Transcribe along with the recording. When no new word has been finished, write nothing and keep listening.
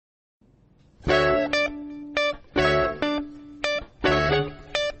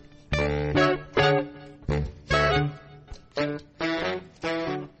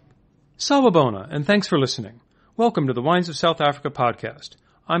Sawubona, and thanks for listening. Welcome to the Wines of South Africa podcast.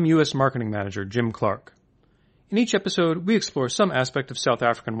 I'm U.S. Marketing Manager Jim Clark. In each episode, we explore some aspect of South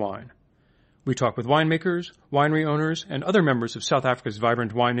African wine. We talk with winemakers, winery owners, and other members of South Africa's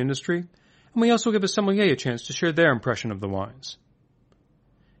vibrant wine industry, and we also give a sommelier a chance to share their impression of the wines.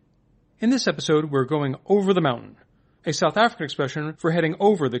 In this episode, we're going over the mountain, a South African expression for heading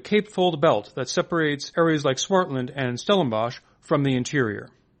over the Cape Fold belt that separates areas like Swartland and Stellenbosch from the interior.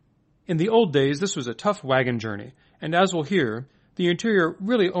 In the old days, this was a tough wagon journey, and as we'll hear, the interior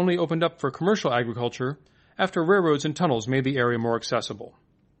really only opened up for commercial agriculture after railroads and tunnels made the area more accessible.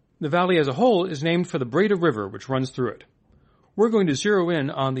 The valley as a whole is named for the Breda River, which runs through it. We're going to zero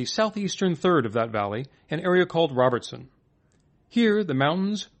in on the southeastern third of that valley, an area called Robertson. Here, the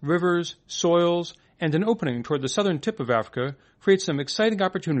mountains, rivers, soils, and an opening toward the southern tip of Africa create some exciting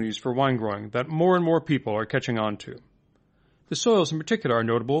opportunities for wine growing that more and more people are catching on to. The soils in particular are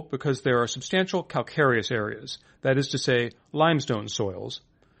notable because there are substantial calcareous areas, that is to say, limestone soils,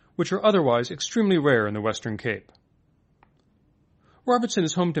 which are otherwise extremely rare in the Western Cape. Robertson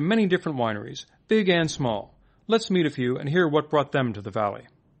is home to many different wineries, big and small. Let's meet a few and hear what brought them to the valley.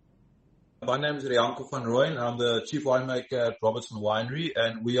 My name is Rianco van Rooyen. I'm the chief winemaker at Robertson Winery,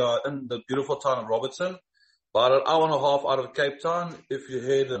 and we are in the beautiful town of Robertson, about an hour and a half out of Cape Town if you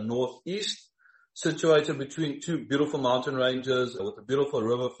head northeast, situated between two beautiful mountain ranges with a beautiful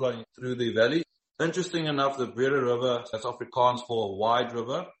river flowing through the valley. Interesting enough, the Breda River, that's Afrikaans for wide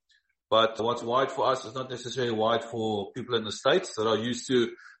river, but what's wide for us is not necessarily wide for people in the States that are used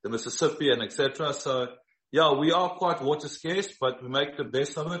to the Mississippi and etc. So, yeah, we are quite water scarce, but we make the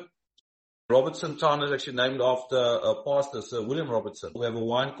best of it. Robertson town is actually named after a pastor, Sir William Robertson. We have a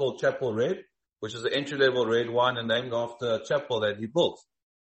wine called Chapel Red, which is the entry-level red wine and named after a chapel that he built.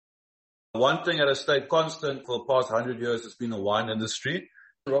 One thing that has stayed constant for the past 100 years has been the wine industry.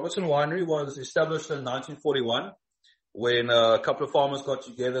 Robertson Winery was established in 1941 when a couple of farmers got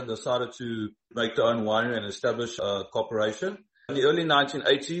together and decided to make their own winery and establish a corporation. In the early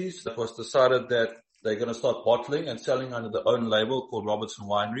 1980s, it was decided that they're going to start bottling and selling under their own label called Robertson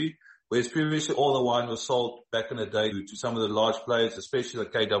Winery, whereas previously all the wine was sold back in the day to some of the large players, especially the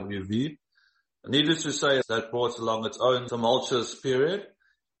KWV. Needless to say, that brought along its own tumultuous period.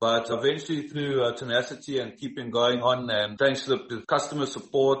 But eventually through tenacity and keeping going on, and thanks to the customer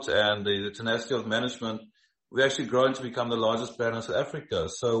support and the tenacity of management, we've actually grown to become the largest brand in South Africa.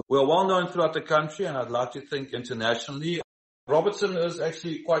 So we're well known throughout the country, and I'd like to think internationally. Robertson is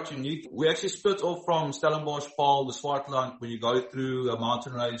actually quite unique. We actually split off from Stellenbosch, Paarl, the Swartland, when you go through a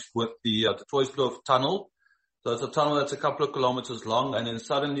mountain range with the Tuisdorp tunnel. So it's a tunnel that's a couple of kilometers long, and then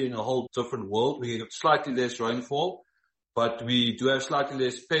suddenly in a whole different world, we get slightly less rainfall. But we do have slightly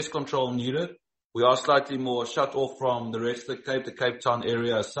less pest control needed. We are slightly more shut off from the rest of the Cape Town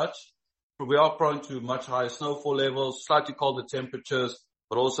area as such. We are prone to much higher snowfall levels, slightly colder temperatures,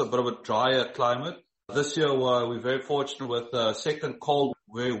 but also a bit of a drier climate. This year, we're very fortunate with a second cold,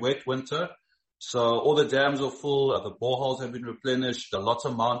 very wet winter. So all the dams are full, the boreholes have been replenished, lots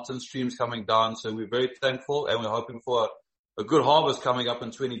of mountain streams coming down. So we're very thankful, and we're hoping for a good harvest coming up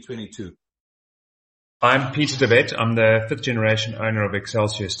in 2022. I'm Peter de Wet. I'm the fifth generation owner of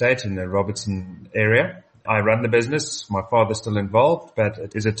Excelsior Estate in the Robertson area. I run the business. My father's still involved, but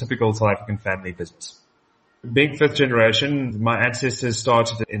it is a typical South African family business. Being fifth generation, my ancestors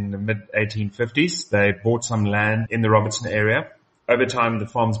started in the mid-1850s. They bought some land in the Robertson area. Over time, the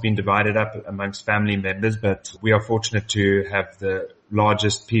farm's been divided up amongst family members, but we are fortunate to have the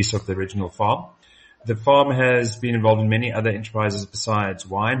largest piece of the original farm. The farm has been involved in many other enterprises besides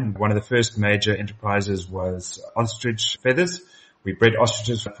wine. One of the first major enterprises was ostrich feathers. We bred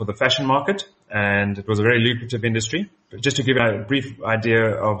ostriches for the fashion market, and it was a very lucrative industry. But just to give a brief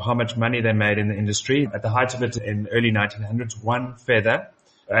idea of how much money they made in the industry, at the height of it in early 1900s, one feather,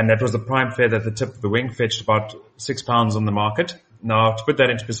 and that was the prime feather at the tip of the wing, fetched about £6 on the market. Now, to put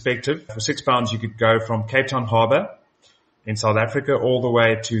that into perspective, for £6 you could go from Cape Town Harbour in South Africa all the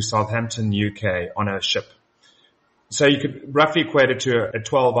way to Southampton, UK on a ship. So you could roughly equate it to a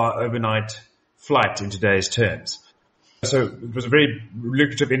 12-hour overnight flight in today's terms. So it was a very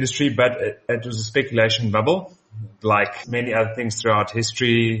lucrative industry, but it was a speculation bubble, like many other things throughout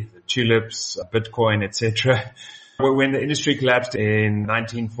history, tulips, Bitcoin, etc. When the industry collapsed in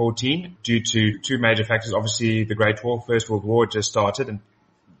 1914 due to two major factors, obviously the Great War, First World War just started, and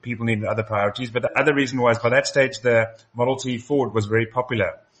people needed other priorities. But the other reason was by that stage the Model T Ford was very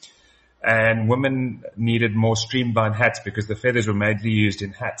popular, and women needed more streamlined hats because the feathers were mainly used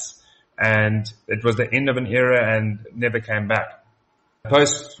in hats. And it was the end of an era and never came back.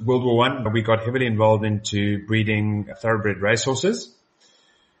 Post World War I, we got heavily involved into breeding thoroughbred racehorses.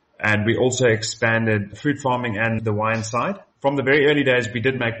 And we also expanded fruit farming and the wine side. From the very early days, we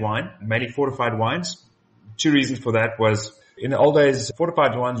did make wine, mainly fortified wines. 2 reasons for that was, in the old days,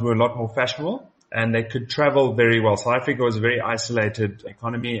 fortified wines were a lot more fashionable and they could travel very well. South Africa was a very isolated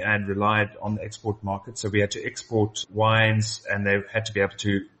economy and relied on the export market. So we had to export wines and they had to be able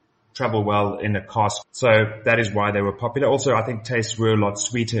to travel well in a cost. So that is why they were popular. Also, I think tastes were a lot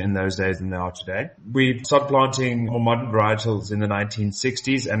sweeter in those days than they are today. We started planting more modern varietals in the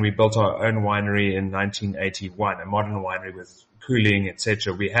 1960s and we built our own winery in 1981, a modern winery with cooling,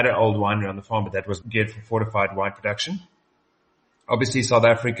 etc. We had an old winery on the farm, but that was geared for fortified wine production. Obviously, South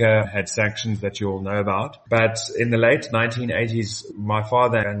Africa had sanctions that you all know about. But in the late 1980s, my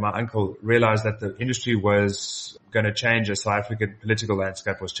father and my uncle realized that the industry was going to change as South African political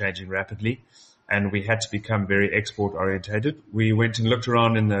landscape was changing rapidly. And we had to become very export orientated. We went and looked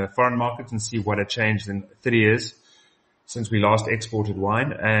around in the foreign markets and see what had changed in 30 years since we last exported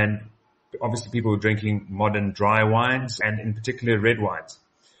wine. And obviously people were drinking modern dry wines and in particular red wines.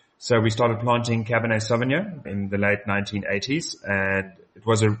 So we started planting Cabernet Sauvignon in the late 1980s, and it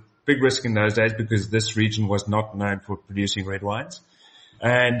was a big risk in those days because this region was not known for producing red wines.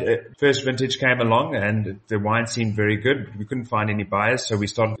 And first vintage came along and the wine seemed very good, but we couldn't find any buyers. So we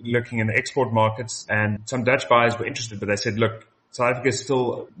started looking in the export markets and some Dutch buyers were interested, but they said, look, South Africa is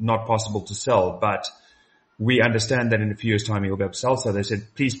still not possible to sell, but we understand that in a few years' time you'll be able to sell. So they said,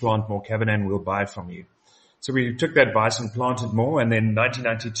 please plant more Cabernet and we'll buy it from you. So we took that advice and planted more, and then in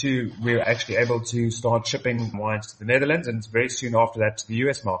 1992 we were actually able to start shipping wines to the Netherlands and very soon after that to the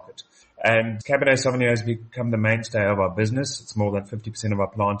US market. And Cabernet Sauvignon has become the mainstay of our business. It's more than 50% of our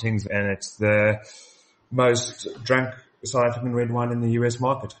plantings and it's the most drunk South African red wine in the US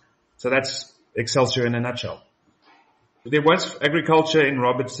market. So that's Excelsior in a nutshell. There was agriculture in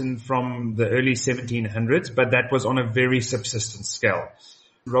Robertson from the early 1700s, but that was on a very subsistence scale.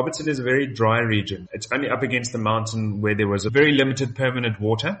 Robertson is a very dry region. It's only up against the mountain where there was a very limited permanent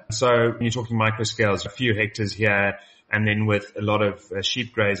water. So you're talking micro scales, a few hectares here, and then with a lot of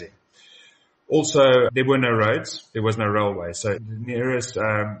sheep grazing. Also, there were no roads. There was no railway. So the nearest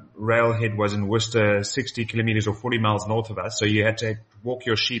railhead was in Worcester, 60 kilometers or 40 miles north of us. So you had to walk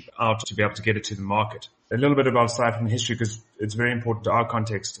your sheep out to be able to get it to the market. A little bit about South African history because it's very important to our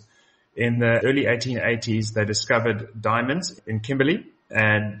context. In the early 1880s, they discovered diamonds in Kimberley.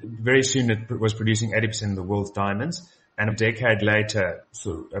 And very soon it was producing 80% of the world's diamonds. And a decade later,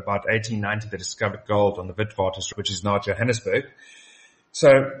 so about 1890, they discovered gold on the Witwatersrand, which is now Johannesburg. So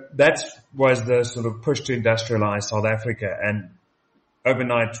that was the sort of push to industrialize South Africa. And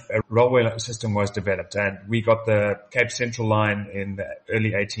overnight, a railway system was developed. And we got the Cape Central line in the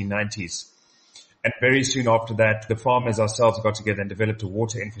early 1890s. And very soon after that, the farmers ourselves got together and developed a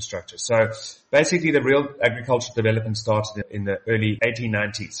water infrastructure. So basically the real agricultural development started in the early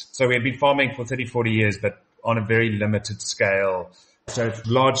 1890s. So we had been farming for 30, 40 years, but on a very limited scale. So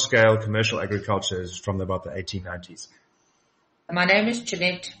large scale commercial agriculture is from about the 1890s. My name is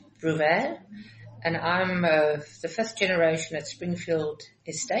Jeanette Bruver, and I'm the fifth generation at Springfield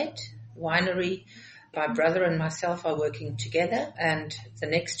Estate Winery. My brother and myself are working together, and the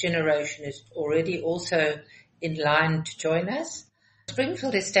next generation is already also in line to join us.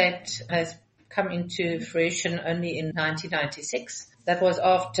 Springfield Estate has come into fruition only in 1996. That was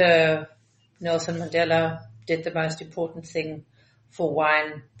after Nelson Mandela did the most important thing for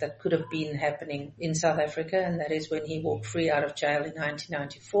wine that could have been happening in South Africa, and that is when he walked free out of jail in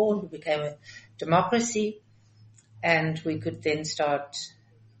 1994. We became a democracy, and we could then start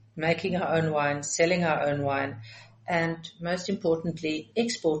making our own wine, selling our own wine, and most importantly,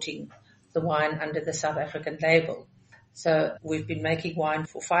 exporting the wine under the South African label. So we've been making wine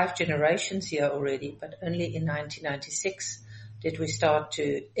for 5 generations here already, but only in 1996 did we start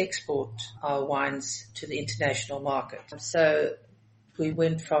to export our wines to the international market. So we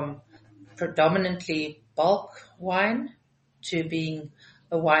went from predominantly bulk wine to being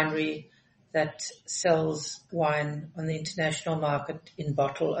a winery that sells wine on the international market in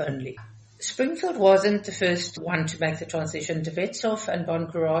bottle only. Springfield wasn't the first one to make the transition. De Wetsoff and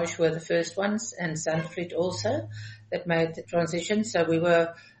Bon Courage were the first ones, and Zandvliet also, that made the transition. So we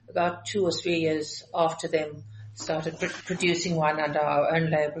were about 2 or 3 years after them started producing wine under our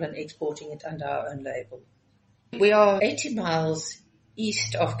own label and exporting it under our own label. We are 80 miles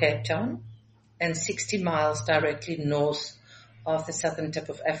east of Cape Town and 60 miles directly north of the southern tip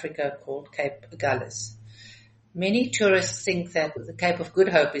of Africa called Cape Agulhas. Many tourists think that the Cape of Good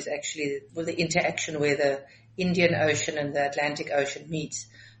Hope is actually the interaction where the Indian Ocean and the Atlantic Ocean meets,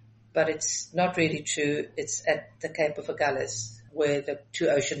 but it's not really true. It's at the Cape of Agulhas where the two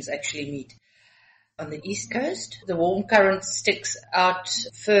oceans actually meet. on the east coast. The warm current sticks out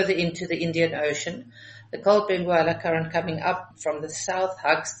further into the Indian Ocean. The cold Benguela current coming up from the south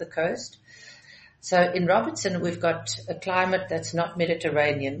hugs the coast. So in Robertson, we've got a climate that's not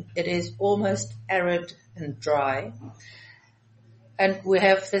Mediterranean. It is almost arid and dry. And we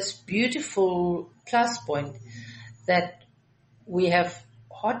have this beautiful plus point that we have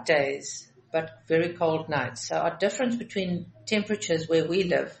hot days but very cold nights. So our difference between temperatures where we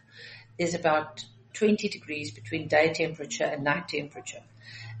live is about 20 degrees between day temperature and night temperature.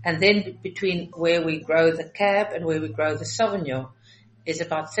 And then between where we grow the Cab and where we grow the Sauvignon is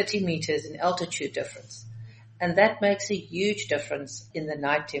about 30 meters in altitude difference. And that makes a huge difference in the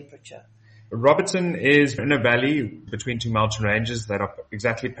night temperature. Robertson is in a valley between two mountain ranges that are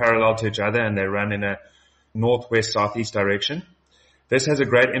exactly parallel to each other, and they run in a northwest-southeast direction. This has a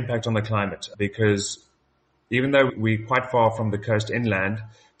great impact on the climate because even though we're quite far from the coast inland,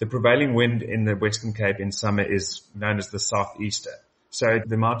 the prevailing wind in the Western Cape in summer is known as the southeaster. So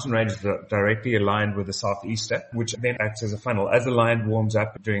the mountain range is directly aligned with the southeaster, which then acts as a funnel. As the land warms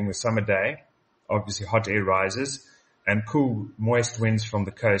up during the summer day, obviously hot air rises and cool, moist winds from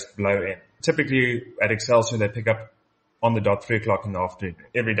the coast blow in. Typically at Excelsior, they pick up on the dot 3 o'clock in the afternoon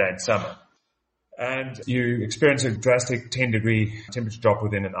every day in summer. And you experience a drastic 10-degree temperature drop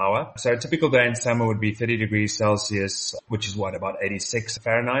within an hour. So a typical day in summer would be 30 degrees Celsius, which is about 86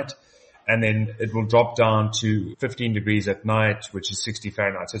 Fahrenheit. And then it will drop down to 15 degrees at night, which is 60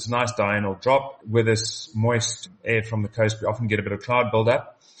 Fahrenheit. So it's a nice diurnal drop. With this moist air from the coast, we often get a bit of cloud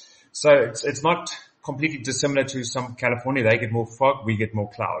buildup. So it's not completely dissimilar to some California. They get more fog, we get more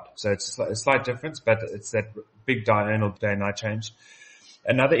cloud. So it's a slight difference, but it's that big diurnal day and night change.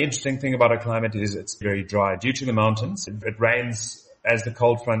 Another interesting thing about our climate is it's very dry. Due to the mountains, it rains as the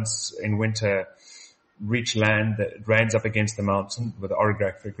cold fronts in winter reach land. It rains up against the mountain with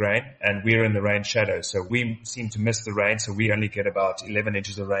orographic rain, and we're in the rain shadow. So we seem to miss the rain, so we only get about 11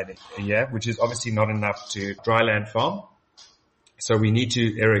 inches of rain a year, which is obviously not enough to dry land farm. So we need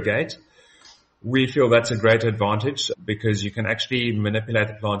to irrigate. We feel that's a great advantage because you can actually manipulate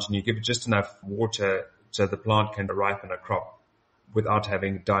the plant and you give it just enough water so the plant can ripen a crop without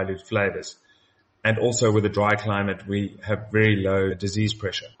having dilute flavors. And also with a dry climate, we have very low disease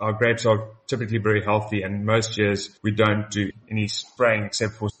pressure. Our grapes are typically very healthy, and most years we don't do any spraying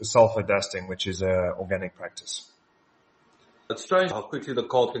except for sulfur dusting, which is an organic practice. It's strange how quickly the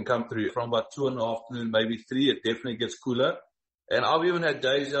cold can come through. From about 2 in the afternoon, maybe 3, it definitely gets cooler. And I've even had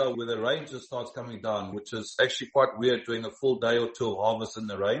days here where the rain just starts coming down, which is actually quite weird, doing a full day or two of harvest in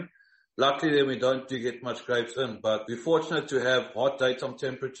the rain. Luckily, then we don't do get much grapes in, but we're fortunate to have hot daytime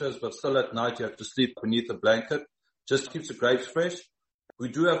temperatures, but still at night you have to sleep beneath a blanket. Just keeps the grapes fresh. We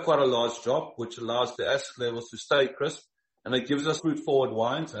do have quite a large drop, which allows the acid levels to stay crisp, and it gives us fruit-forward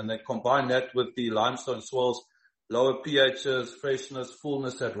wines, and they combine that with the limestone soils, lower pHs, freshness,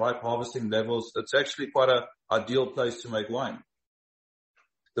 fullness at ripe harvesting levels. It's actually quite an ideal place to make wine.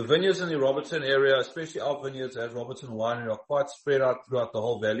 The vineyards in the Robertson area, especially our vineyards at Robertson Winery, are quite spread out throughout the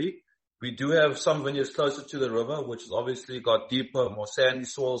whole valley. We do have some vineyards closer to the river, which has obviously got deeper, more sandy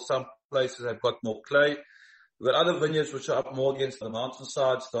soil. Some places have got more clay. We've got other vineyards which are up more against the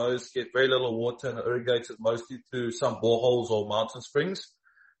mountainsides. Those get very little water and are irrigated mostly through some boreholes or mountain springs.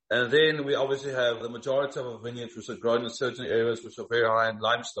 And then we obviously have the majority of our vineyards which are grown in certain areas which are very high in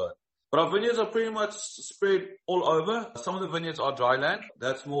limestone. But our vineyards are pretty much spread all over. Some of the vineyards are dry land.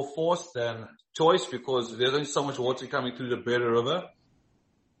 That's more forced than choice because there's only so much water coming through the Beira River.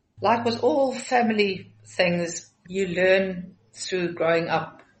 Like with all family things, you learn through growing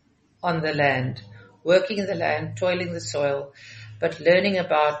up on the land, working in the land, toiling the soil, but learning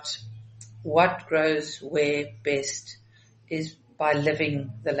about what grows where best is by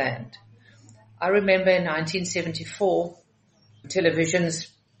living the land. I remember in 1974,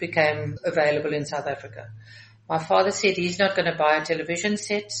 televisions became available in South Africa. My father said he's not going to buy a television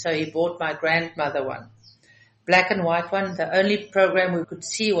set, so he bought my grandmother one. Black and white one. The only program we could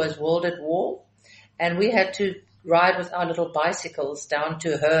see was World at War, and we had to ride with our little bicycles down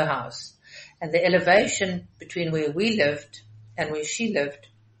to her house. And the elevation between where we lived and where she lived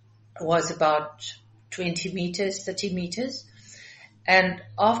was about 20 meters, 30 meters. And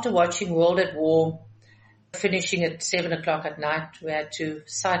after watching World at War, finishing at 7 o'clock at night, we had to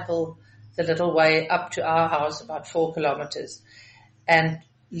cycle the little way up to our house, about 4 kilometers. And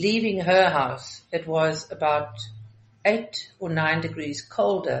leaving her house, it was about 8 or 9 degrees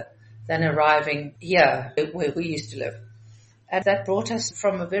colder than arriving here where we used to live. And that brought us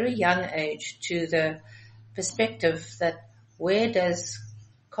from a very young age to the perspective that where does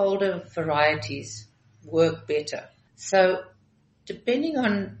colder varieties work better? So Depending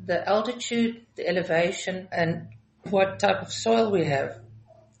on the altitude, the elevation, and what type of soil we have,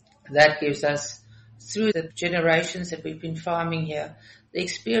 that gives us, through the generations that we've been farming here, the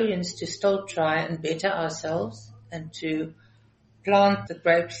experience to still try and better ourselves and to plant the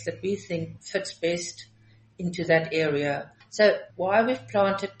grapes that we think fits best into that area. So why we've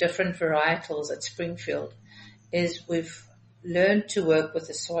planted different varietals at Springfield is we've learned to work with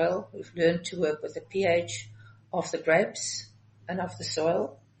the soil, we've learned to work with the pH of the grapes and of the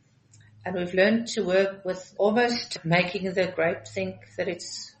soil, and we've learned to work with almost making the grape think that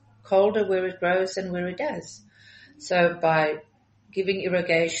it's colder where it grows than where it does. So by giving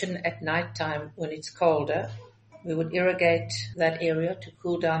irrigation at night time when it's colder, we would irrigate that area to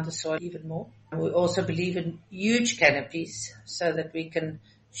cool down the soil even more. And we also believe in huge canopies so that we can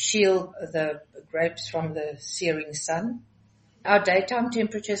shield the grapes from the searing sun. Our daytime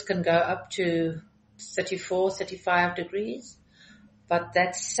temperatures can go up to 34, 35 degrees, but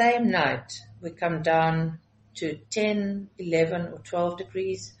that same night we come down to 10, 11 or 12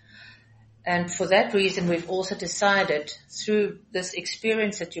 degrees. And for that reason, we've also decided through this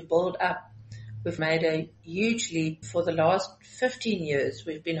experience that you build up, we've made a huge leap. For the last 15 years,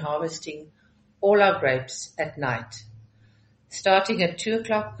 we've been harvesting all our grapes at night, starting at 2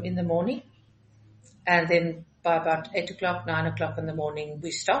 o'clock in the morning, and then by about 8 o'clock, 9 o'clock in the morning, we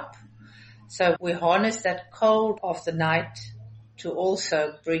stop. So we harness that cold of the night to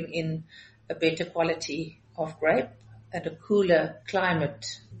also bring in a better quality of grape and a cooler climate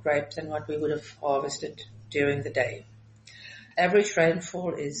grape than what we would have harvested during the day. Average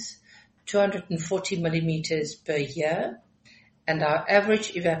rainfall is 240 millimeters per year, and our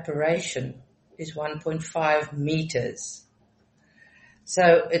average evaporation is 1.5 meters.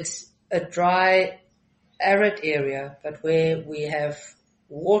 So it's a dry, arid area, but where we have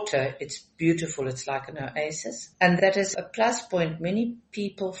water, it's beautiful. It's like an oasis. And that is a plus point. Many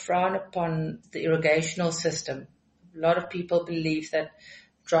people frown upon the irrigational system. A lot of people believe that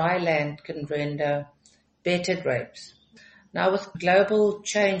dry land can render better grapes. Now with global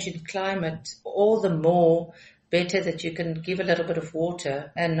change in climate, all the more better that you can give a little bit of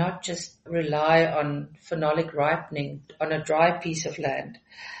water and not just rely on phenolic ripening on a dry piece of land.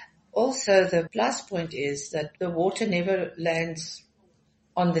 Also, the plus point is that the water never lands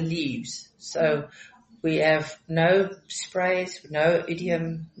on the leaves. So we have no sprays, no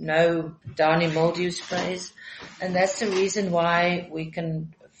idiom, no downy mildew sprays. And that's the reason why we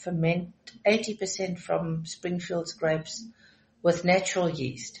can ferment 80% from Springfield's grapes with natural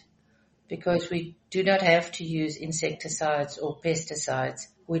yeast, because we do not have to use insecticides or pesticides.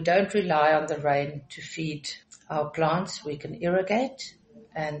 We don't rely on the rain to feed our plants. We can irrigate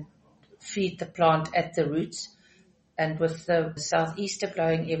and feed the plant at the roots. And with the southeaster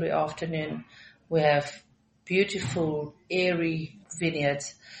blowing every afternoon, we have beautiful, airy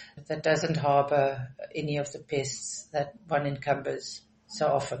vineyards that doesn't harbor any of the pests that one encumbers so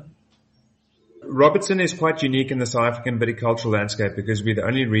often. Robertson is quite unique in the South African viticultural landscape because we're the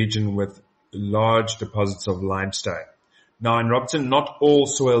only region with large deposits of limestone. Now in Robertson, not all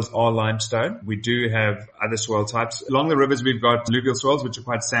soils are limestone. We do have other soil types. Along the rivers, we've got alluvial soils, which are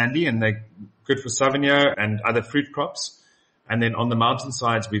quite sandy and they're good for Sauvignon and other fruit crops. And then on the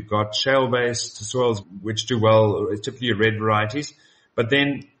mountainsides, we've got shale-based soils, which do well, typically red varieties. But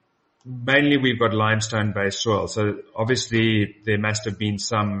then mainly we've got limestone-based soil. So obviously there must have been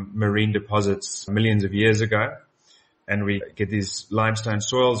some marine deposits millions of years ago. And we get these limestone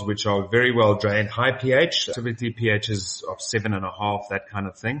soils, which are very well drained, high pH, typically pHs of 7.5, that kind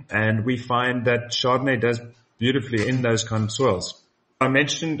of thing. And we find that Chardonnay does beautifully in those kind of soils. I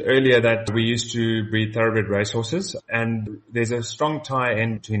mentioned earlier that we used to breed thoroughbred racehorses, and there's a strong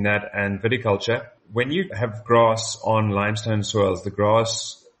tie-in between that and viticulture. When you have grass on limestone soils, the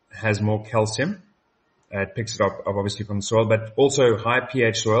grass has more calcium. It picks it up obviously from the soil, but also high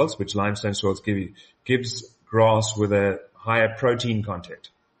pH soils, which limestone soils gives grass with a higher protein content.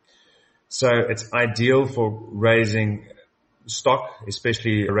 So it's ideal for raising stock,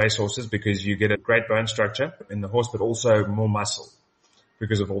 especially racehorses, because you get a great bone structure in the horse, but also more muscle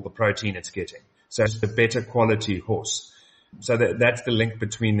because of all the protein it's getting. So it's a better quality horse. So that's the link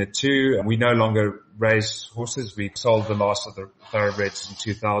between the two. We no longer raise horses. We sold the last of the thoroughbreds in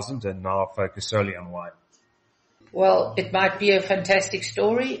 2000 and now focus solely on wine. Well, it might be a fantastic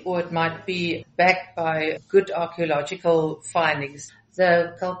story or it might be backed by good archaeological findings.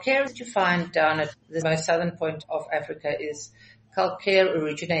 The calcare that you find down at the most southern point of Africa is calcare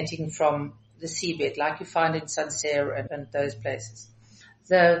originating from the seabed, like you find in Sancerre and those places.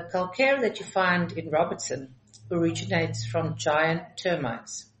 The calcare that you find in Robertson originates from giant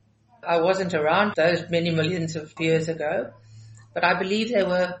termites. I wasn't around those many millions of years ago, but I believe they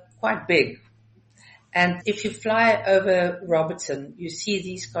were quite big. And if you fly over Robertson, you see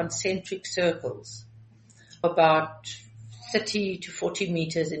these concentric circles, about 30 to 40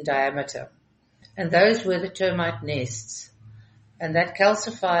 meters in diameter. And those were the termite nests. And that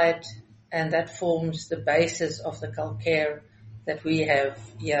calcified, and that forms the basis of the calcare that we have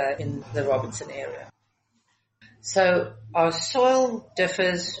here in the Robertson area. So our soil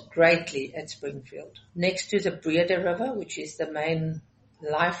differs greatly at Springfield. Next to the Breede River, which is the main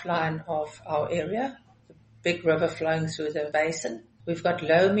lifeline of our area, the big river flowing through the basin, we've got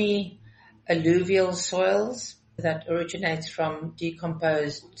loamy alluvial soils that originates from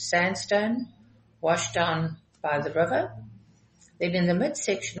decomposed sandstone washed down by the river. Then in the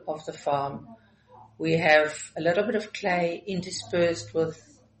midsection of the farm, we have a little bit of clay interspersed with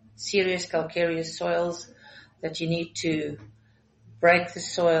serious calcareous soils that you need to break the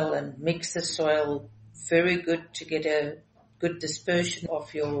soil and mix the soil very good to get a good dispersion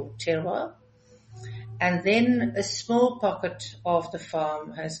of your terroir. And then a small pocket of the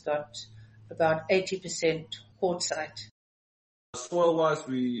farm has got about 80% quartzite. Soil-wise,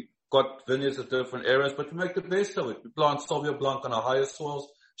 we got vineyards at different areas, but we make the best of it. We plant Sauvignon Blanc on our higher soils,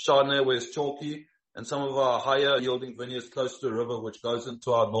 Chardonnay where it's chalky, and some of our higher yielding vineyards close to the river, which goes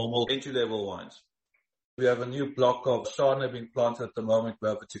into our normal entry-level wines. We have a new block of Chardonnay being planted at the moment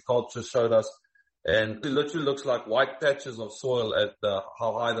where viticulture showed us, and it literally looks like white patches of soil at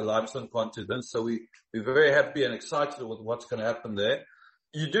how high the limestone content is. So we're very happy and excited with what's going to happen there.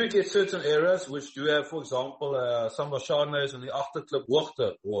 You do get certain areas which do have, for example, some of Chardonnays in the Achterklip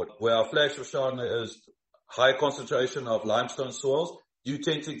Hoogte ward, where our flagship Chardonnay is high concentration of limestone soils. You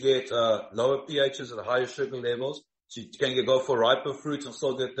tend to get lower pHs at higher sugar levels. So you can go for riper fruits and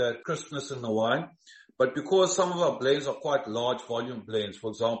still get that crispness in the wine. But because some of our blends are quite large volume blends, for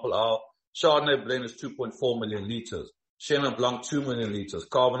example, our Chardonnay blend is 2.4 million liters, Chenin Blanc 2 million liters,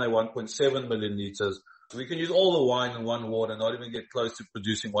 Cabernet 1.7 million liters. So we can use all the wine in one ward and not even get close to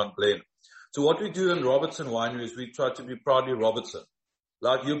producing one blend. So what we do in Robertson Winery is we try to be proudly Robertson.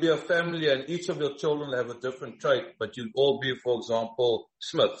 Like you'll be a family and each of your children will have a different trait, but you'll all be, for example,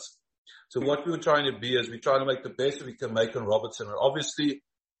 Smiths. So what we were trying to be is we're trying to make the best we can make in Robertson. And obviously,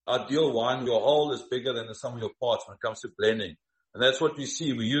 ideal wine, your whole is bigger than the sum of your parts when it comes to blending. And that's what we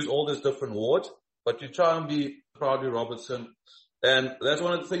see. We use all these different wards, but you try and be proudly Robertson. And that's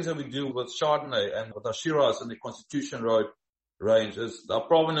one of the things that we do with Chardonnay and with our Shiraz in the Constitution Road range is our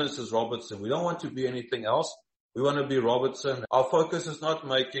provenance is Robertson. We don't want to be anything else. We want to be Robertson. Our focus is not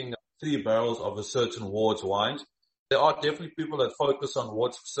making 3 barrels of a certain ward's wines. There are definitely people that focus on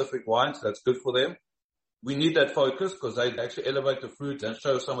ward specific wines. That's good for them. We need that focus because they actually elevate the fruit and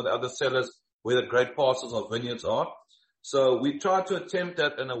show some of the other sellers where the great parcels of vineyards are. So we try to attempt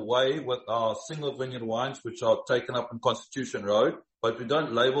that in a way with our single vineyard wines, which are taken up in Constitution Road, but we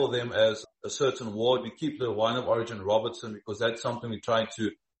don't label them as a certain ward. We keep the wine of origin Robertson because that's something we're trying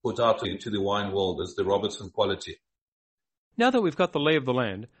to put out into the wine world is the Robertson quality. Now that we've got the lay of the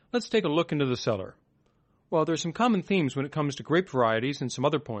land, let's take a look into the cellar. While there's some common themes when it comes to grape varieties and some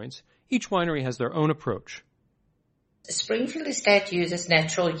other points, each winery has their own approach. Springfield Estate uses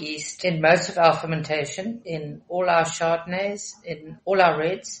natural yeast in most of our fermentation, in all our Chardonnays, in all our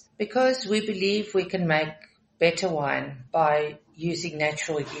reds, because we believe we can make better wine by using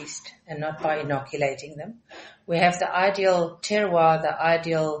natural yeast and not by inoculating them. We have the ideal terroir, the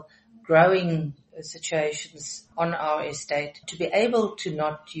ideal growing situations on our estate to be able to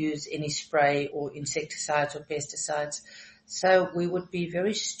not use any spray or insecticides or pesticides. So we would be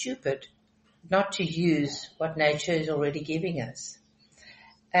very stupid not to use what nature is already giving us.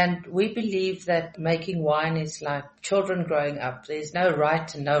 And we believe that making wine is like children growing up. There's no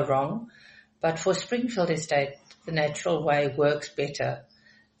right and no wrong. But for Springfield Estate, the natural way works better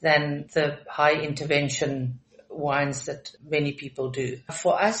than the high intervention wines that many people do.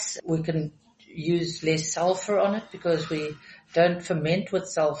 For us, we can use less sulfur on it because we don't ferment with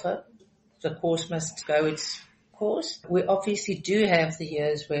sulfur. The course must go its course. We obviously do have the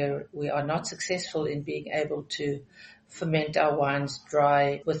years where we are not successful in being able to ferment our wines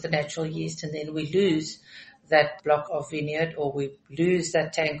dry with the natural yeast, and then we lose that block of vineyard or we lose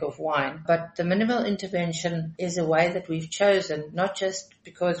that tank of wine. But the minimal intervention is a way that we've chosen, not just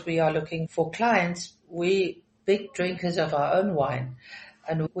because we are looking for clients. We big drinkers of our own wine,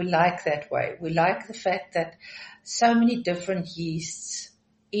 and we like that way. We like the fact that so many different yeasts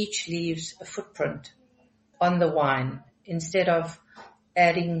each leaves a footprint on the wine instead of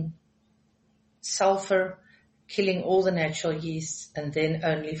adding sulfur, killing all the natural yeasts, and then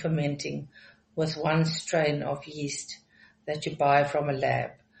only fermenting with one strain of yeast that you buy from a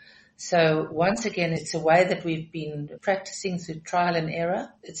lab. So once again, it's a way that we've been practicing through trial and error.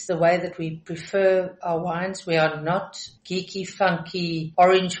 It's the way that we prefer our wines. We are not geeky, funky,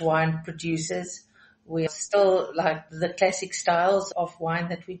 orange wine producers. We are still like the classic styles of wine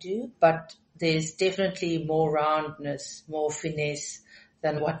that we do, but there's definitely more roundness, more finesse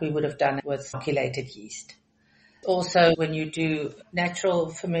than what we would have done with inoculated yeast. Also, when you do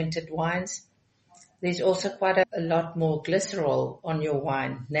natural fermented wines, there's also quite a lot more glycerol on your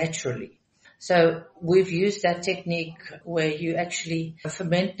wine naturally. So we've used that technique where you actually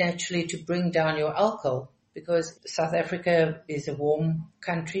ferment naturally to bring down your alcohol, because South Africa is a warm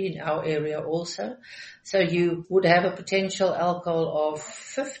country in our area also. So you would have a potential alcohol of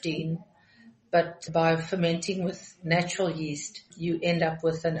 15, but by fermenting with natural yeast, you end up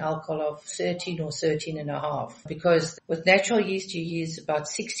with an alcohol of 13 or 13.5. Because with natural yeast, you use about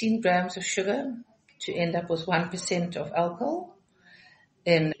 16 grams of sugar to end up with 1% of alcohol.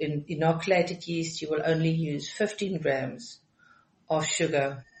 In inoculated yeast, you will only use 15 grams of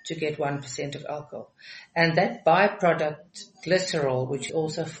sugar to get 1% of alcohol. And that byproduct, glycerol, which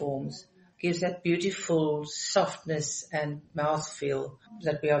also forms, gives that beautiful softness and mouthfeel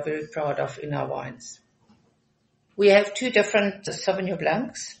that we are very proud of in our wines. We have two different Sauvignon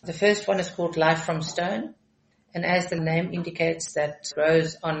Blancs. The first one is called Life from Stone, and as the name indicates, that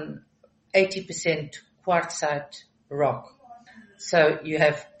grows on 80% quartzite rock. So you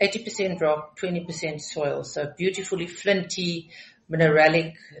have 80% rock, 20% soil. So beautifully flinty,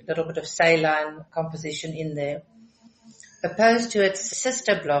 mineralic, a little bit of saline composition in there. Opposed to its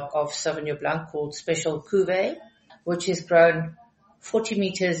sister block of Sauvignon Blanc called Special Cuvée, which is grown 40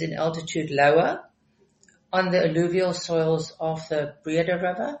 meters in altitude lower on the alluvial soils of the Breda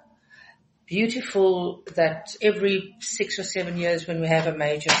River. Beautiful that every 6 or 7 years when we have a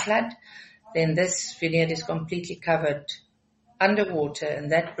major flood, then this vineyard is completely covered underwater,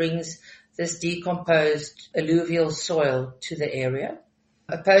 and that brings this decomposed alluvial soil to the area.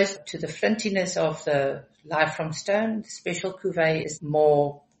 Opposed to the flintiness of the Life from Stone, the Special Cuvée is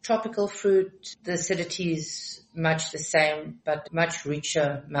more tropical fruit. The acidity is much the same, but much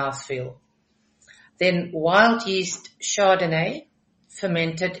richer mouthfeel. Then wild yeast Chardonnay,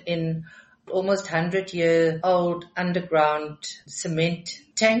 fermented in almost 100-year-old underground cement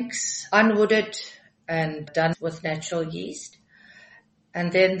tanks, unwooded and done with natural yeast.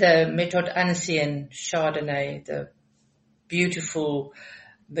 And then the Méthode Ancienne Chardonnay, the beautiful,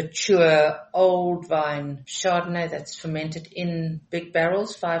 mature, old vine Chardonnay that's fermented in big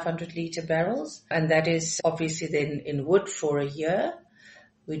barrels, 500-liter barrels. And that is obviously then in wood for a year.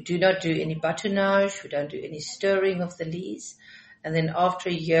 We do not do any batonnage. We don't do any stirring of the lees. And then after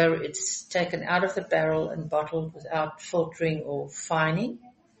a year, it's taken out of the barrel and bottled without filtering or fining.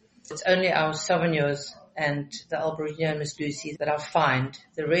 It's only our Sauvignons and the Albarino and Miss Lucy that are fined.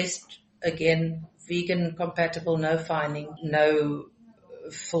 The rest, again, vegan compatible, no fining, no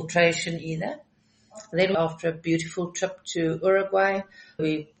filtration either. And then after a beautiful trip to Uruguay,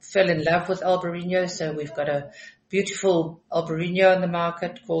 we fell in love with Albarino. So we've got a beautiful Albarino on the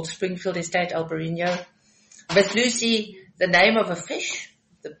market called Springfield Estate Albarino. Miss Lucy, the name of a fish,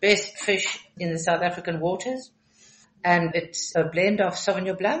 the best fish in the South African waters. And it's a blend of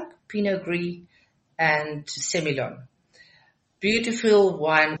Sauvignon Blanc, Pinot Gris, and Semillon. Beautiful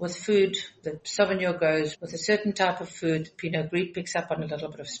wine with food. The Sauvignon goes with a certain type of food. Pinot Gris picks up on a little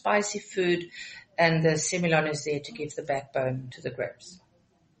bit of spicy food, and the Semillon is there to give the backbone to the grapes.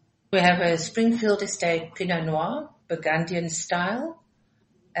 We have a Springfield Estate Pinot Noir, Burgundian style,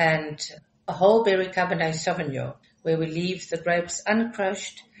 and a whole berry Cabernet Sauvignon, where we leave the grapes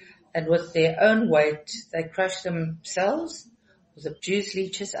uncrushed, and with their own weight, they crush themselves, with the juice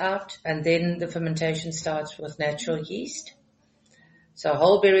leaches out, and then the fermentation starts with natural yeast. So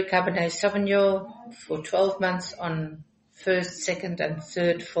whole berry Cabernet Sauvignon for 12 months on first, second, and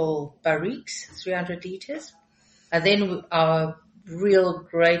third full barriques, 300 liters. And then our real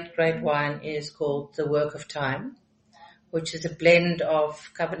great wine is called The Work of Time, which is a blend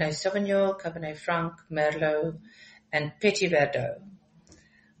of Cabernet Sauvignon, Cabernet Franc, Merlot, and Petit Verdot.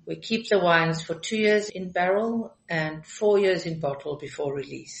 We keep the wines for 2 years in barrel and 4 years in bottle before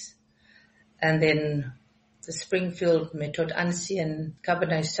release. And then the Springfield Méthode Ancienne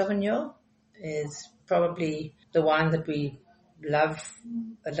Cabernet Sauvignon is probably the wine that we love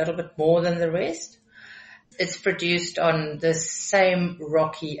a little bit more than the rest. It's produced on the same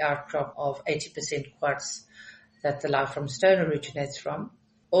rocky outcrop of 80% quartz that the Life from Stone originates from.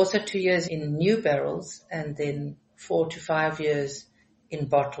 Also 2 years in new barrels, and then 4 to 5 years in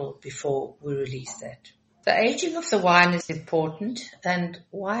bottle before we release that. The aging of the wine is important, and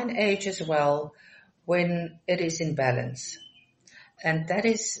wine ages well when it is in balance. And that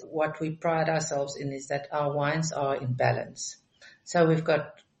is what we pride ourselves in, is that our wines are in balance. So we've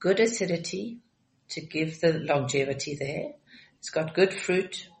got good acidity to give the longevity there. It's got good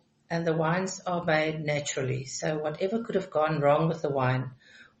fruit, and the wines are made naturally. So whatever could have gone wrong with the wine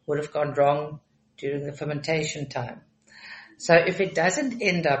would have gone wrong during the fermentation time. So if it doesn't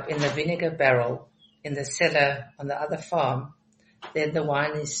end up in the vinegar barrel in the cellar on the other farm, then the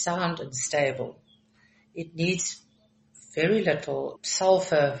wine is sound and stable. It needs very little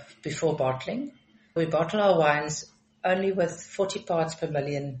sulfur before bottling. We bottle our wines only with 40 parts per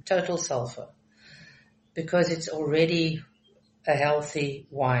million total sulfur because it's already a healthy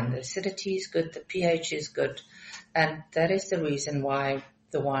wine. The acidity is good, the pH is good, and that is the reason why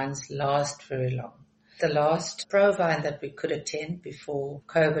the wines last very long. The last ProWein that we could attend before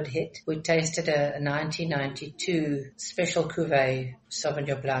COVID hit, we tasted a 1992 special cuvée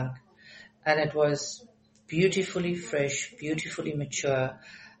Sauvignon Blanc, and it was beautifully fresh, beautifully mature,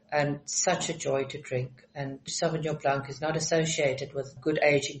 and such a joy to drink. And Sauvignon Blanc is not associated with good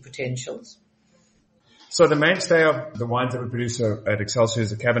aging potentials. So the mainstay of the wines that we produce at Excelsior is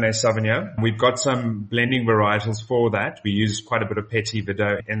the Cabernet Sauvignon. We've got some blending varietals for that. We use quite a bit of Petit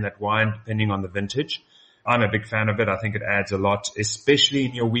Verdot in that wine, depending on the vintage. I'm a big fan of it. I think it adds a lot, especially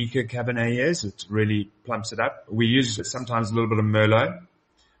in your weaker Cabernet years. It really plumps it up. We use sometimes a little bit of Merlot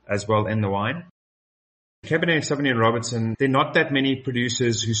as well in the wine. Cabernet Sauvignon Robertson, there are not that many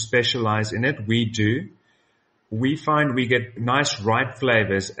producers who specialize in it. We do. We find we get nice ripe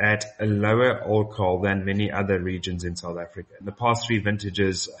flavors at a lower alcohol than many other regions in South Africa. The past 3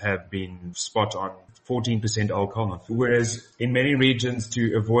 vintages have been spot on 14% alcohol, whereas in many regions,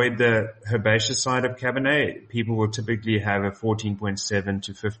 to avoid the herbaceous side of Cabernet, people will typically have a 14.7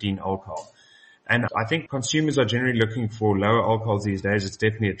 to 15 alcohol. And I think consumers are generally looking for lower alcohols these days. It's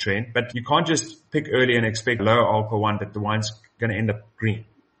definitely a trend, but you can't just pick early and expect lower alcohol one that the wine's going to end up green.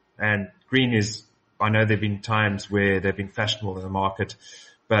 And green is, I know there have been times where they've been fashionable in the market,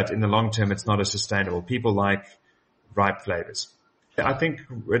 but in the long term, it's not as sustainable. People like ripe flavors. I think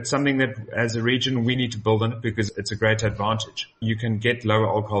it's something that as a region we need to build on it because it's a great advantage. You can get lower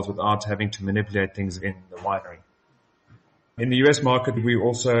alcohols without having to manipulate things in the winery. In the US market, we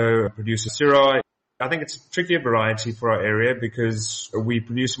also produce a Syrah. I think it's a trickier variety for our area because we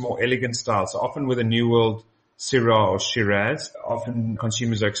produce a more elegant style. So often with a New World Syrah or Shiraz, often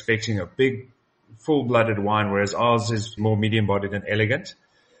consumers are expecting a big, full-blooded wine, whereas ours is more medium-bodied and elegant.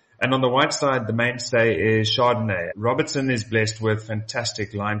 And on the white side, the mainstay is Chardonnay. Robertson is blessed with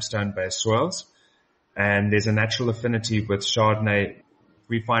fantastic limestone-based soils, and there's a natural affinity with Chardonnay.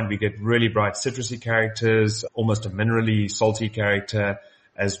 We find we get really bright citrusy characters, almost a minerally salty character,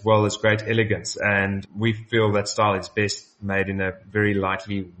 as well as great elegance. And we feel that style is best made in a very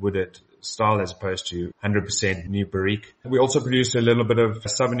lightly wooded style as opposed to 100% New Barrique. We also produce a little bit of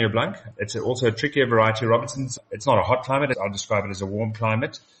Sauvignon Blanc. It's also a trickier variety. Robertson's, it's not a hot climate. I'll describe it as a warm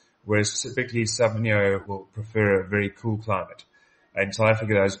climate, whereas typically Sauvignon will prefer a very cool climate. In South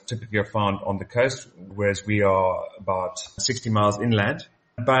Africa, those typically are found on the coast, whereas we are about 60 miles inland.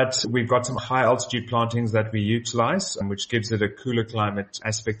 But we've got some high altitude plantings that we utilize, which gives it a cooler climate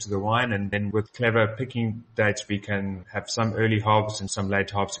aspect to the wine. And then with clever picking dates, we can have some early harvest and some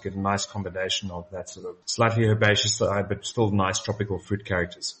late harvest to get a nice combination of that sort of slightly herbaceous side, but still nice tropical fruit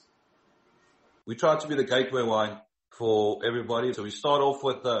characters. We try to be the gateway wine for everybody. So we start off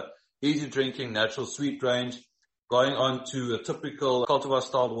with the easy drinking, natural sweet range, going on to a typical cultivar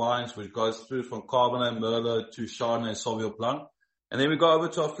styled wines, which goes through from Cabernet, Merlot to Chardonnay and Sauvignon Blanc. And then we go over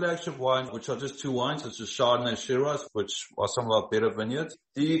to our flagship wines, which are just 2 wines. It's just Chardonnay and Shiraz, which are some of our better vineyards.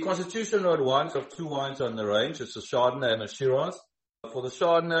 The Constitution Road wines have 2 wines on the range. It's a Chardonnay and a Shiraz. For the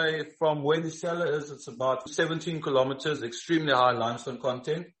Chardonnay, from where the cellar is, it's about 17 kilometers, extremely high limestone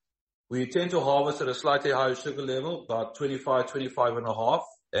content. We tend to harvest at a slightly higher sugar level, about 25 and a half.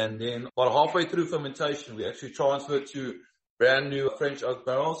 And then about halfway through fermentation, we actually transfer to brand new French oak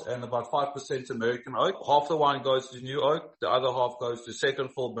barrels and about 5% American oak. Half the wine goes to new oak. The other half goes to second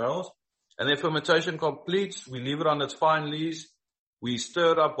fill barrels. And then fermentation completes. We leave it on its fine lees. We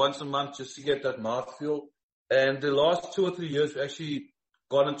stir it up once a month just to get that mouthfeel. And the last 2 or 3 years, we actually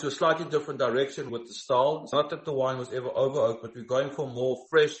gone into a slightly different direction with the style. It's not that the wine was ever over oak, but we're going for more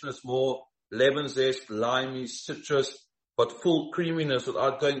freshness, more lemon zest, limey, citrus, but full creaminess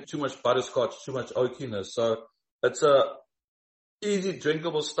without going too much butterscotch, too much oakiness. So it's a easy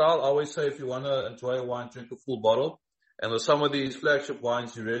drinkable style. I always say if you want to enjoy a wine, drink a full bottle. And with some of these flagship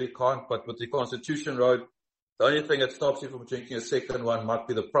wines, you really can't. But with the Constitution Road, the only thing that stops you from drinking a second one might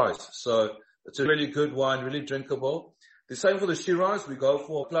be the price. So it's a really good wine, really drinkable. The same for the Shiraz. We go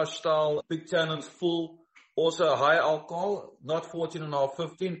for plush style, big tannins, full, Also a high alcohol, not 14.5,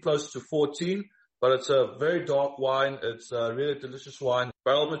 15, close to 14. But it's a very dark wine. It's a really delicious wine.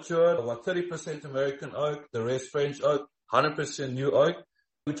 Barrel matured, about 30% American oak, the rest French oak, 100% new oak.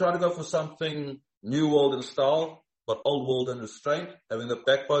 We try to go for something new world in style, but old world in restraint, having the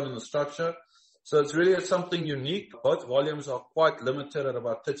backbone and the structure. So it's really something unique. Both volumes are quite limited at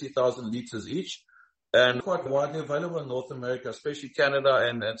about 30,000 liters each and quite widely available in North America, especially Canada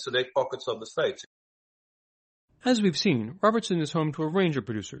and select pockets of the States. As we've seen, Robertson is home to a range of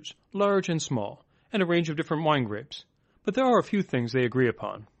producers, large and small, and a range of different wine grapes. But there are a few things they agree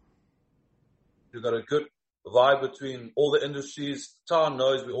upon. We've got a good vibe between all the industries. Town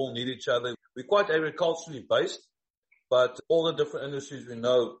knows we all need each other. We're quite agriculturally based, but all the different industries we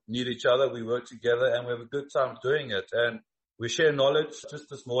know need each other. We work together and we have a good time doing it. And we share knowledge. Just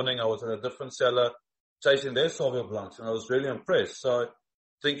this morning, I was at a different seller tasting their Sauvignon Blancs, and I was really impressed. So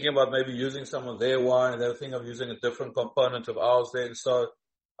thinking about maybe using some of their wine, they were thinking of using a different component of ours then. So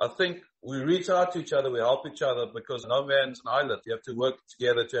I think we reach out to each other, we help each other because no man's an island. You have to work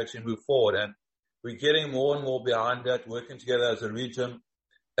together to actually move forward. And we're getting more and more behind that, working together as a region.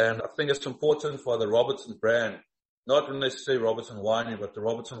 And I think it's important for the Robertson brand, not necessarily Robertson Winery, but the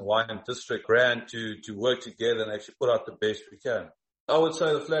Robertson Wine and District brand to work together and actually put out the best we can. I would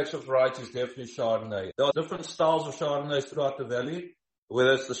say the flagship variety is definitely Chardonnay. There are different styles of Chardonnays throughout the valley,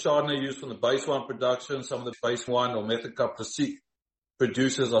 whether it's the Chardonnay used from the base wine production, some of the base wine or Method Cup Classique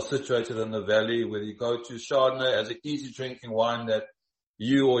producers are situated in the valley, whether you go to Chardonnay as an easy drinking wine that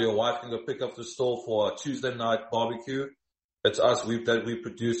you or your wife can go pick up the store for a Tuesday night barbecue. It's us, we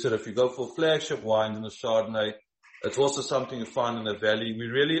produce it. If you go for flagship wines in the Chardonnay, it's also something you find in the valley. We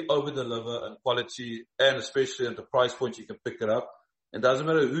really over-deliver in quality and especially at the price point you can pick it up. It doesn't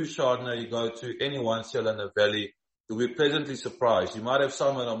matter whose Chardonnay you go to, any wine seller in the valley, you'll be pleasantly surprised. You might have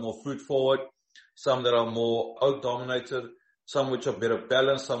some that are more fruit forward, some that are more oak dominated, some which are better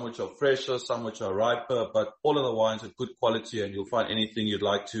balanced, some which are fresher, some which are riper, but all of the wines are good quality and you'll find anything you'd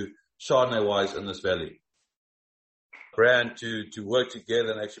like to Chardonnay-wise in this valley. Brand to work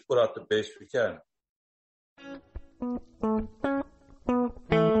together and actually put out the best we can.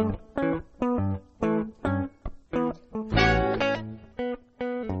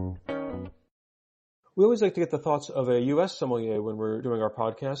 We always like to get the thoughts of a U.S. sommelier when we're doing our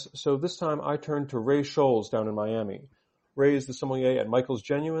podcast, so this time I turned to Ray Scholes down in Miami. Ray is the sommelier at Michael's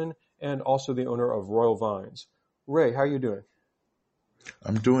Genuine and also the owner of Royal Vines. Ray, how are you doing?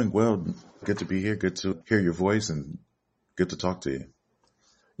 I'm doing well. Good to be here. Good to hear your voice and good to talk to you.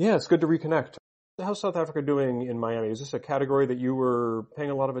 Yeah, it's good to reconnect. How's South Africa doing in Miami? Is this a category that you were paying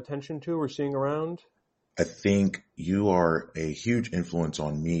a lot of attention to or seeing around? I think you are a huge influence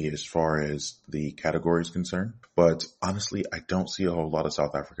on me as far as the category is concerned. But honestly, I don't see a whole lot of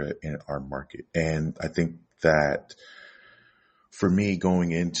South Africa in our market. And I think that for me,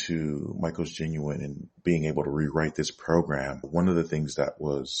 going into Michael's Genuine and being able to rewrite this program, one of the things that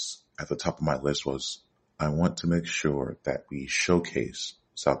was at the top of my list was I want to make sure that we showcase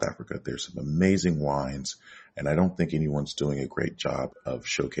South Africa. There's some amazing wines, and I don't think anyone's doing a great job of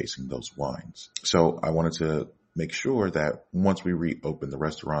showcasing those wines. So I wanted to make sure that once we reopen the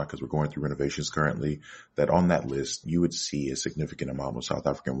restaurant, because we're going through renovations currently, that on that list, you would see a significant amount of South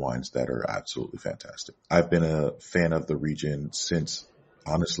African wines that are absolutely fantastic. I've been a fan of the region since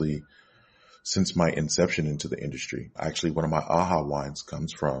my inception into the industry. Actually, one of my aha wines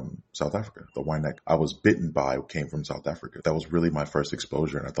comes from South Africa. The wine that I was bitten by came from South Africa. That was really my first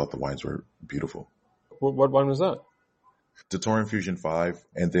exposure, and I thought the wines were beautiful. What wine was that? Dator Infusion 5,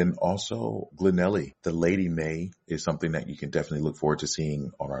 and then also Glenelly. The Lady May is something that you can definitely look forward to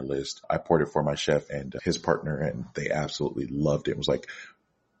seeing on our list. I poured it for my chef and his partner, and they absolutely loved it. It was like,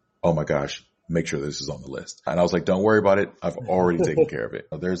 oh my gosh, make sure this is on the list. And I was like, don't worry about it. I've already taken care of it.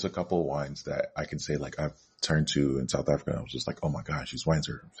 There's a couple of wines that I can say like I've turned to in South Africa. And I was just like, oh my gosh, these wines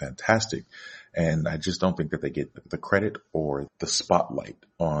are fantastic. And I just don't think that they get the credit or the spotlight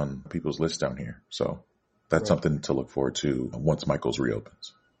on people's lists down here. So that's something to look forward to once Michael's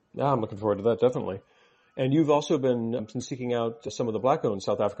reopens. Yeah, I'm looking forward to that, definitely. And you've also been seeking out some of the black-owned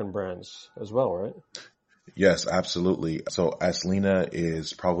South African brands as well, right? Yes, absolutely. So Aslina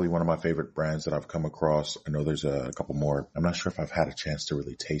is probably one of my favorite brands that I've come across. I know there's a couple more. I'm not sure if I've had a chance to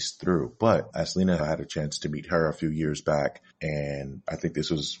really taste through, but Aslina, I had a chance to meet her a few years back. And I think this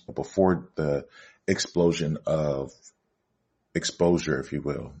was before the explosion of exposure, if you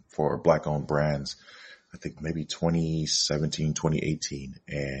will, for black-owned brands. I think maybe 2017, 2018,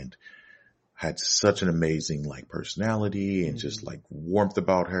 and had such an amazing like personality and just like warmth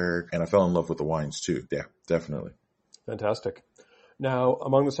about her. And I fell in love with the wines too. Yeah, definitely. Fantastic. Now,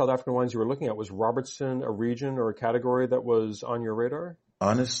 among the South African wines you were looking at, was Robertson a region or a category that was on your radar?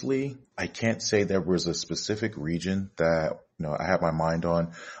 Honestly, I can't say there was a specific region that, I had my mind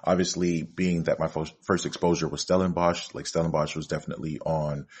on. Obviously, being that my first exposure was Stellenbosch, like Stellenbosch was definitely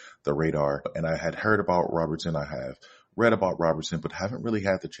on the radar. And I had heard about Robertson. I have read about Robertson, but haven't really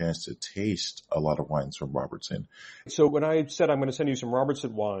had the chance to taste a lot of wines from Robertson. So when I said I'm going to send you some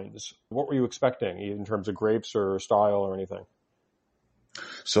Robertson wines, what were you expecting in terms of grapes or style or anything?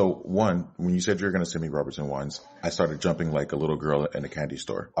 So one, when you said you were going to send me Robertson wines, I started jumping like a little girl in a candy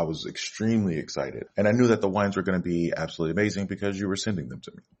store. I was extremely excited. And I knew that the wines were going to be absolutely amazing because you were sending them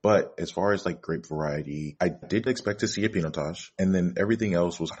to me. But as far as like grape variety, I did expect to see a Pinotage. And then everything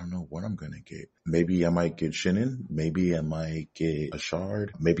else was, I don't know what I'm going to get. Maybe I might get Chenin. Maybe I might get a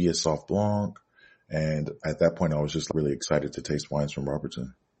Chard. Maybe a Sauv Blanc. And at that point, I was just really excited to taste wines from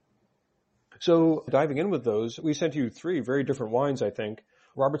Robertson. So diving in with those, we sent you 3 very different wines, I think.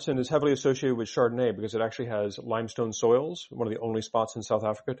 Robertson is heavily associated with Chardonnay because it actually has limestone soils, one of the only spots in South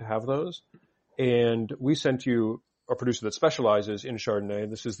Africa to have those. And we sent you a producer that specializes in Chardonnay.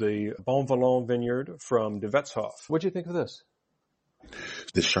 This is the Bonvalon vineyard from De Wetshof. What do you think of this?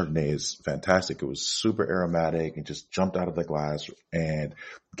 This Chardonnay is fantastic. It was super aromatic and just jumped out of the glass and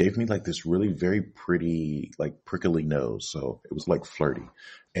gave me like this really very pretty, like prickly nose. So it was like flirty.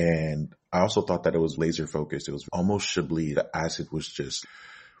 And I also thought that it was laser focused. It was almost Chablis. The acid was just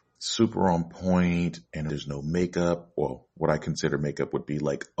super on point and there's no makeup. Well, what I consider makeup would be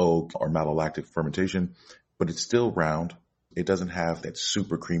like oak or malolactic fermentation, but it's still round. It doesn't have that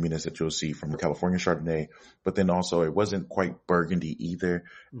super creaminess that you'll see from the California Chardonnay, but then also it wasn't quite burgundy either.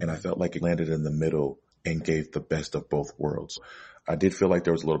 And I felt like it landed in the middle and gave the best of both worlds. I did feel like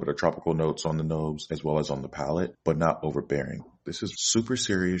there was a little bit of tropical notes on the nose as well as on the palate, but not overbearing. This is super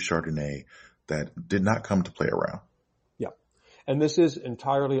serious Chardonnay that did not come to play around. Yeah. And this is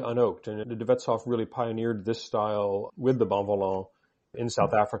entirely unoaked. And De Wetshof really pioneered this style with the Bonvalon in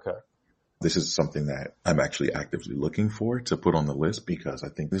South Africa. This is something that I'm actually actively looking for to put on the list because I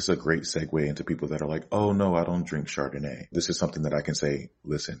think this is a great segue into people that are like, oh no, I don't drink Chardonnay. This is something that I can say,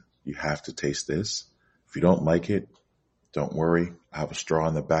 listen, you have to taste this. If you don't like it, don't worry. I have a straw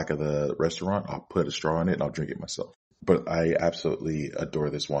in the back of the restaurant. I'll put a straw in it and I'll drink it myself. But I absolutely adore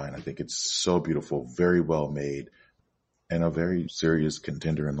this wine. I think it's so beautiful, very well made, and a very serious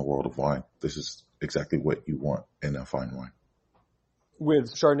contender in the world of wine. This is exactly what you want in a fine wine.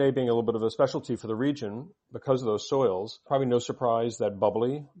 With Chardonnay being a little bit of a specialty for the region because of those soils, probably no surprise that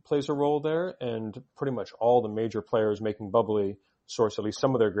bubbly plays a role there, and pretty much all the major players making bubbly source at least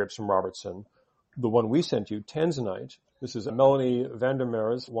some of their grapes from Robertson. The one we sent you, Tanzanite, this is a Melanie van der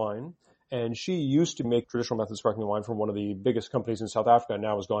Merwe's wine, and she used to make traditional method sparkling wine from one of the biggest companies in South Africa and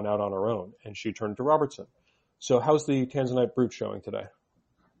now has gone out on her own, and she turned to Robertson. So how's the Tanzanite Brut showing today?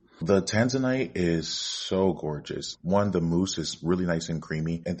 The Tanzanite is so gorgeous. One, the mousse is really nice and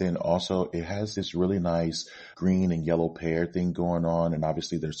creamy. And then also it has this really nice green and yellow pear thing going on. And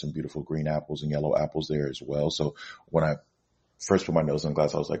obviously there's some beautiful green apples and yellow apples there as well. So when I first put my nose in the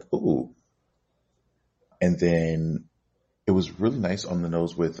glass, I was like, ooh. And then it was really nice on the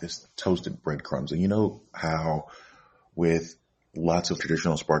nose with this toasted breadcrumbs. And you know how with lots of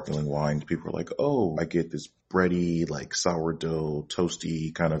traditional sparkling wines, people are like, oh, I get this bready, like sourdough,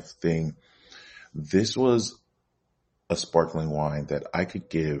 toasty kind of thing. This was a sparkling wine that I could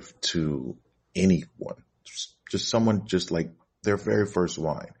give to anyone, just someone just like their very first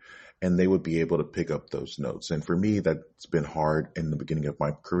wine, and they would be able to pick up those notes. And for me, that's been hard in the beginning of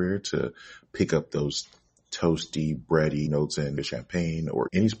my career to pick up those toasty, bready notes in the champagne or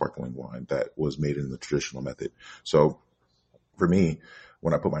any sparkling wine that was made in the traditional method. So for me,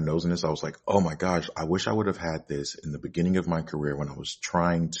 when I put my nose in this, I was like, oh my gosh, I wish I would have had this in the beginning of my career when I was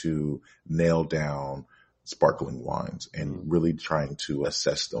trying to nail down sparkling wines and really trying to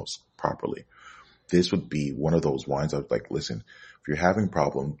assess those properly. This would be one of those wines I was like, listen, if you're having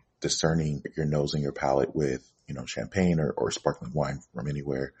problem discerning your nose and your palate with, champagne or sparkling wine from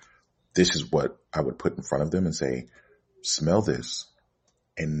anywhere, this is what I would put in front of them and say, smell this.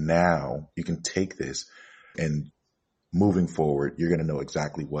 And now you can take this and moving forward, you're going to know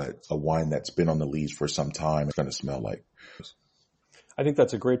exactly what a wine that's been on the lees for some time is going to smell like. I think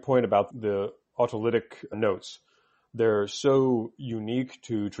that's a great point about the autolytic notes. They're so unique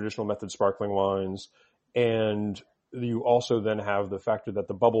to traditional method sparkling wines. And you also then have the factor that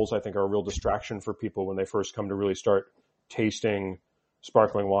the bubbles, I think, are a real distraction for people when they first come to really start tasting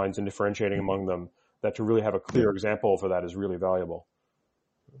sparkling wines and differentiating among them, that to really have a clear example for that is really valuable.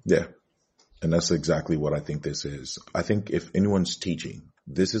 Yeah. And that's exactly what I think this is. I think if anyone's teaching,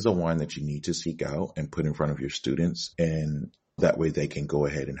 this is a wine that you need to seek out and put in front of your students. And That way they can go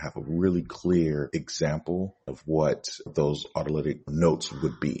ahead and have a really clear example of what those autolytic notes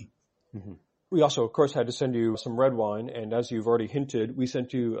would be. Mm-hmm. We also, of course, had to send you some red wine, and as you've already hinted, we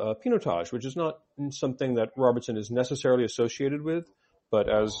sent you Pinotage, which is not something that Robertson is necessarily associated with, but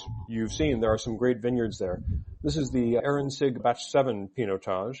as you've seen, there are some great vineyards there. This is the Ehrensigg Batch 7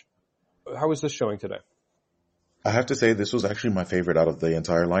 Pinotage. How is this showing today? I have to say this was actually my favorite out of the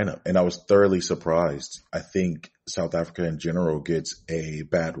entire lineup, and I was thoroughly surprised. I think South Africa in general gets a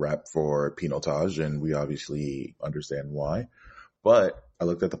bad rap for Pinotage, and we obviously understand why. But I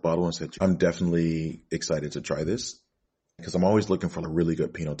looked at the bottle and said, I'm definitely excited to try this because I'm always looking for a really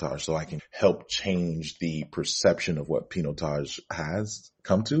good Pinotage so I can help change the perception of what Pinotage has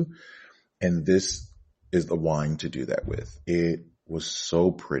come to. And this is the wine to do that with. It was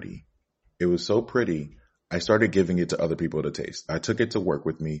so pretty. It was so pretty. I started giving it to other people to taste. I took it to work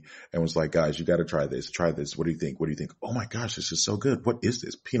with me and was like, guys, you got to try this. Try this. What do you think? What do you think? Oh my gosh, this is so good. What is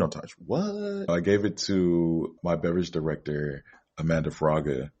this? Pinotage. What? I gave it to my beverage director, Amanda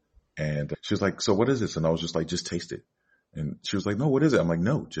Fraga, and she was like, so what is this? And I was just like, just taste it. And she was like, no, what is it? I'm like,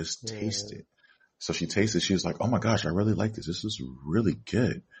 no, just taste it. So she tasted, she was like, oh my gosh, I really like this. This is really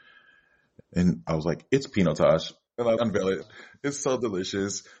good. And I was like, it's Pinotage. And I unveil it. It's so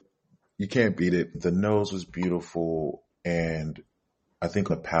delicious. You can't beat it. The nose was beautiful. And I think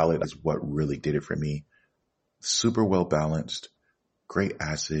the palate is what really did it for me. Super well balanced, great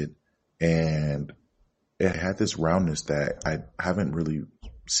acid, and it had this roundness that I haven't really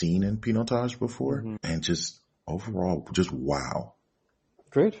seen in Pinotage before. Mm-hmm. And just overall, just wow.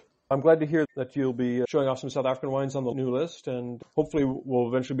 Great. I'm glad to hear that you'll be showing off some South African wines on the new list, and hopefully we'll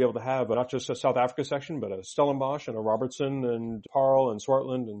eventually be able to have not just a South Africa section, but a Stellenbosch and a Robertson and Paarl and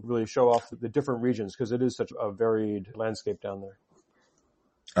Swartland, and really show off the different regions because it is such a varied landscape down there.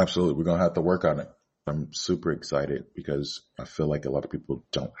 Absolutely. We're going to have to work on it. I'm super excited because I feel like a lot of people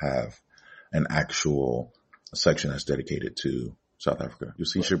don't have an actual section that's dedicated to South Africa. You'll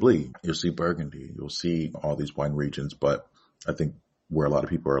see Chablis, you'll see Burgundy, you'll see all these wine regions, but I think where a lot of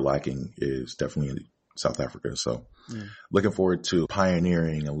people are lacking is definitely South Africa. So looking forward to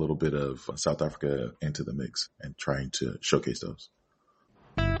pioneering a little bit of South Africa into the mix and trying to showcase those.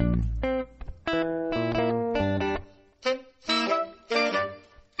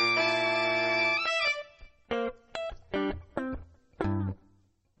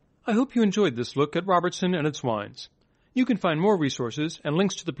 I hope you enjoyed this look at Robertson and its wines. You can find more resources and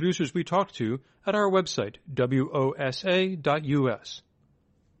links to the producers we talked to at our website, wosa.us.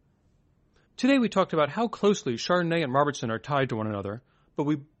 Today we talked about how closely Chardonnay and Robertson are tied to one another, but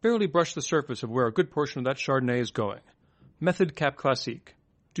we barely brushed the surface of where a good portion of that Chardonnay is going. Method Cap Classique.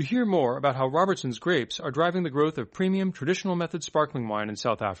 To hear more about how Robertson's grapes are driving the growth of premium traditional method sparkling wine in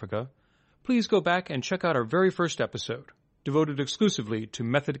South Africa, please go back and check out our very first episode, devoted exclusively to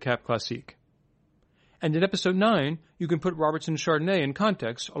Method Cap Classique. And in Episode 9, you can put Robertson Chardonnay in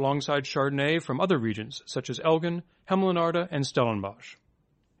context alongside Chardonnay from other regions, such as Elgin, Hemmelinarde, and Stellenbosch.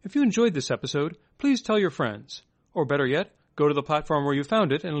 If you enjoyed this episode, please tell your friends. Or better yet, go to the platform where you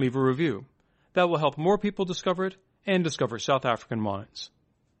found it and leave a review. That will help more people discover it and discover South African wines.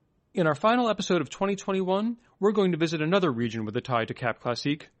 In our final episode of 2021, we're going to visit another region with a tie to Cap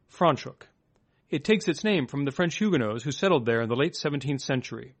Classique, Franschhoek. It takes its name from the French Huguenots who settled there in the late 17th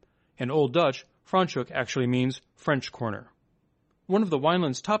century. In Old Dutch, Franschhoek actually means French corner. One of the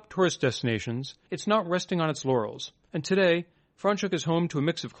wineland's top tourist destinations, it's not resting on its laurels, and today, Franschhoek is home to a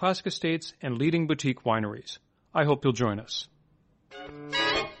mix of classic estates and leading boutique wineries. I hope you'll join us.